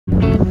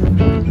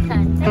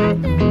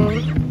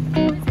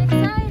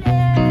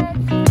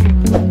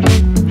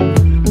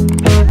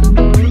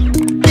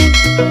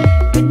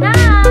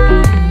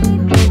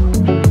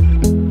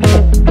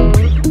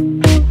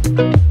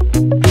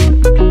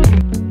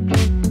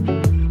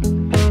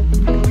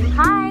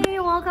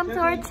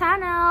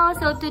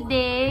So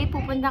today,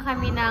 pupunta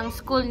kami ng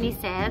school ni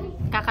Seth.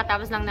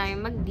 Kakatapos lang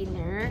namin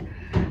mag-dinner.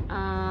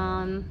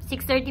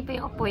 6:30 pa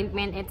yung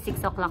appointment at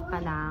 6 o'clock pa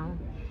lang.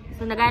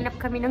 So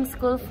naghanap kami ng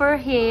school for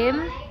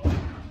him.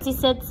 Si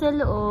Seth sa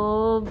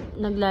loob,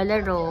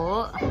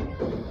 naglalaro.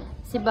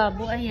 Si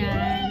Babu,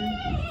 ayan.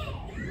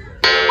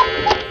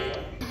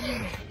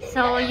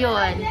 So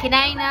yun,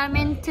 kinain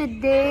namin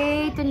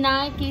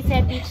tonight, kay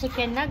Seth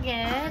chicken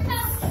nuggets.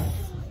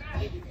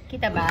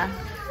 Kita ba?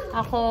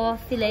 Ako,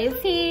 filet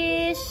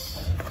fish.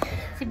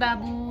 Si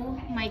Babu,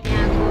 Mike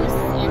Angus,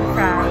 and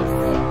fries.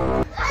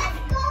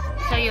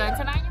 So yun,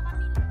 samahan niyo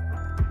kami.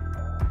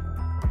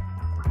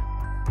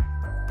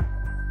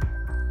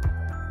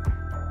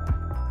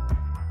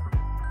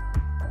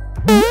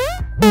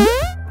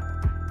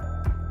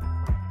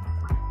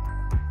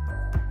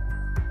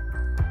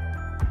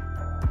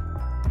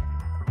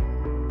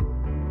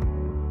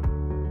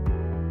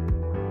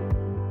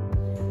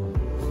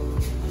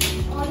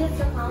 Oh, that's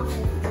the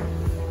fountain.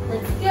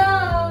 Let's go!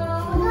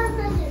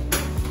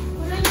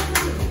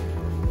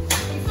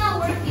 It's not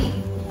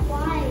working.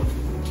 Why?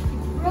 It's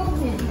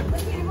broken.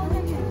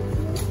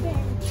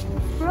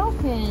 It's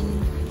broken.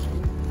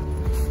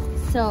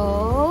 So,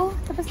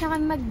 tapos na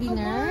kami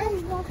mag-dinner.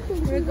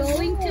 We're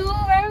going to...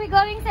 Where are we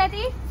going,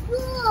 Seti?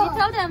 You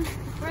tell them.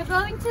 We're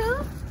going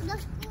to... The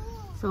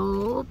school. So,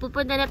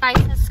 pupunta na tayo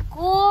sa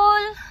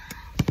school.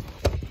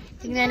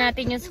 Tingnan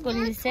natin yung school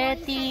ni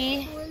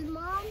Seti.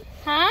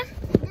 Huh?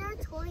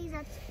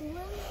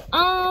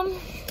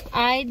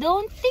 I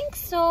don't think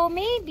so.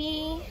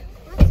 Maybe.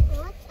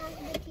 What as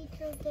the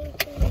teacher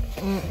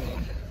thinking?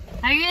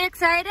 Are you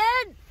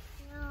excited?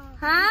 Yeah.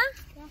 Huh?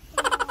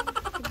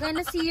 Yes, You're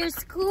gonna see your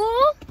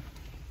school?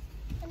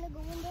 Can I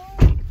go in there?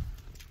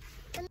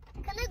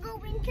 Can I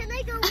go in? Can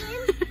I go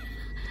in?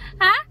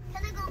 Huh?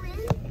 Can I go in?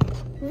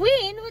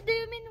 Win? What do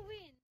you mean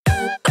win?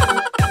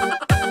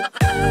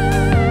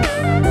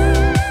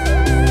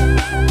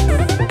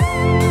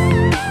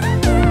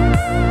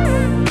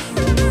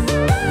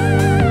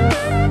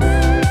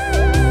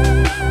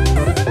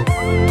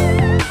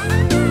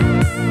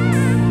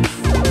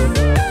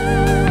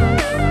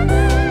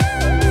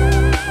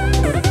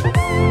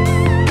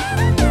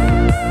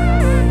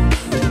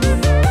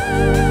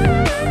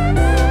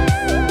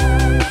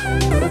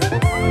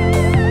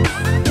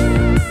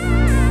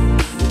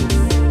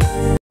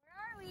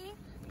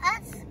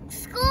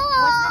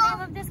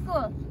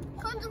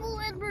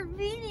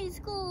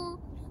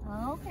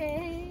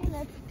 Okay,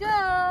 let's go.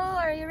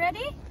 Are you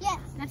ready? Yes.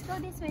 Let's go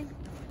this way.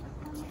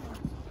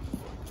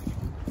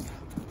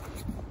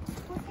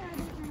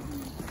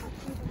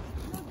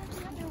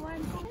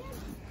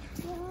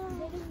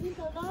 There's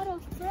a lot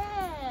of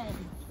friends.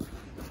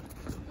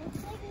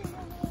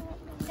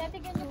 Daddy,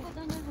 can you put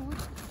on your hood?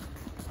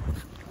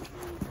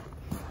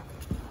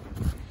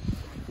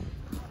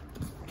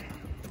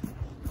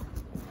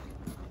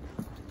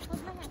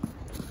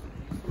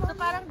 So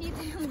parang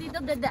dito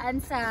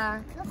dadaan sa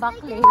back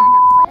lane.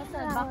 Sa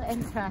back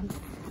entrance.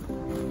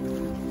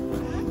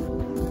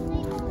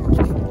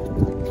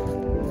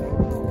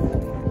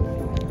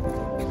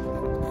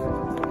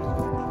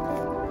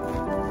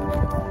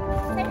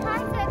 Say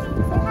hi, Teddy.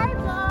 Say hi,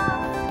 vlog.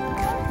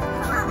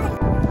 Hi.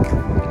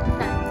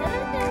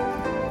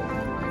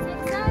 Mas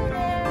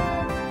excited.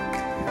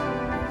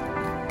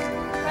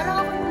 Parang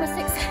ako yung mas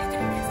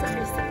excited.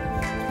 Sorry.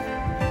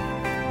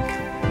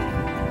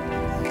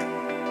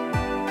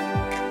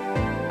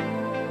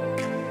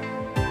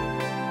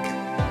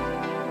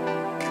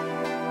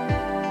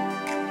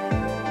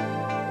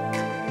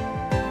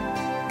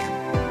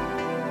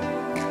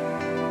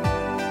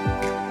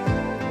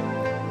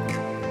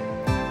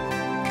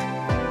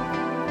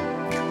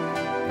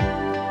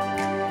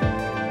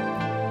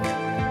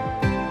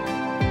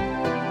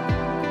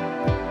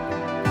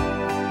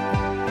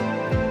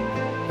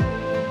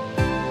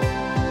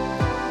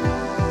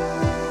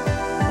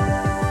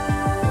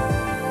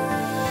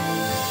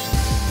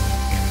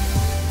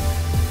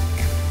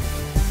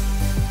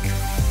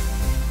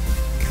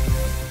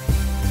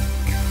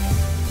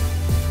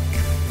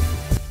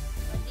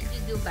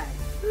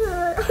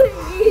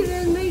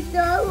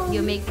 You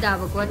make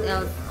double. What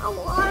else? I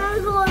want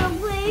to go to the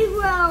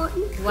playground.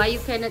 Why you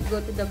cannot go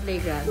to the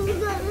playground?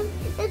 Because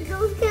it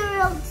goes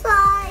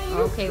outside.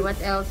 Okay, what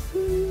else?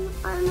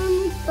 I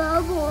need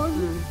double.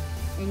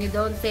 And you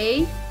don't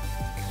say?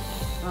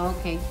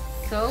 Okay.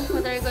 So,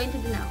 what are you going to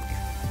do now?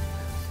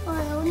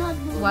 Sorry, I will not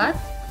do What?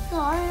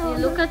 Sorry. You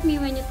look at me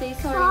when you say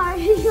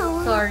sorry.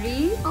 Sorry.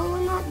 Sorry? I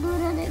will not do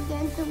that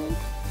again to me.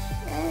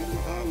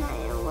 And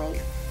I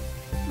like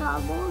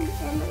double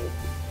and I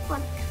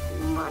put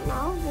my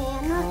nose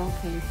in.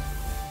 Okay.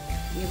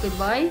 You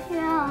goodbye?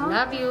 Yeah.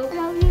 Love you.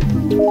 Love you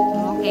too.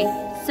 Okay.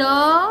 So,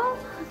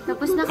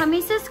 tapos na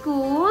kami sa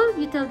school.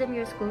 You tell them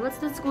your school. What's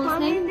the school's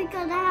name?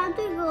 Because I have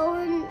to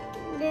go in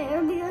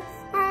there because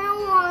I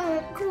don't want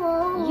it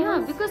closed.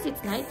 Yeah, because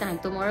it's nighttime.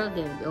 Tomorrow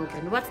they'll be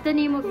open. What's the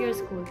name of your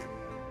school?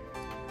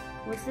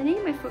 What's the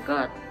name? I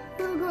forgot.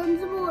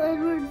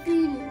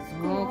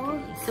 Okay.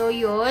 So,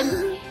 yun.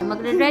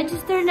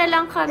 Magre-register na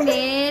lang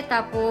kami.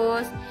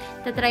 Tapos,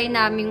 tatry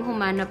naming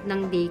humanap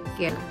ng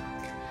daycare.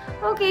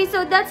 Okay,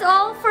 so that's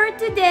all for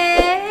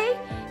today.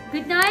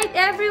 Good night,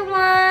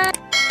 everyone!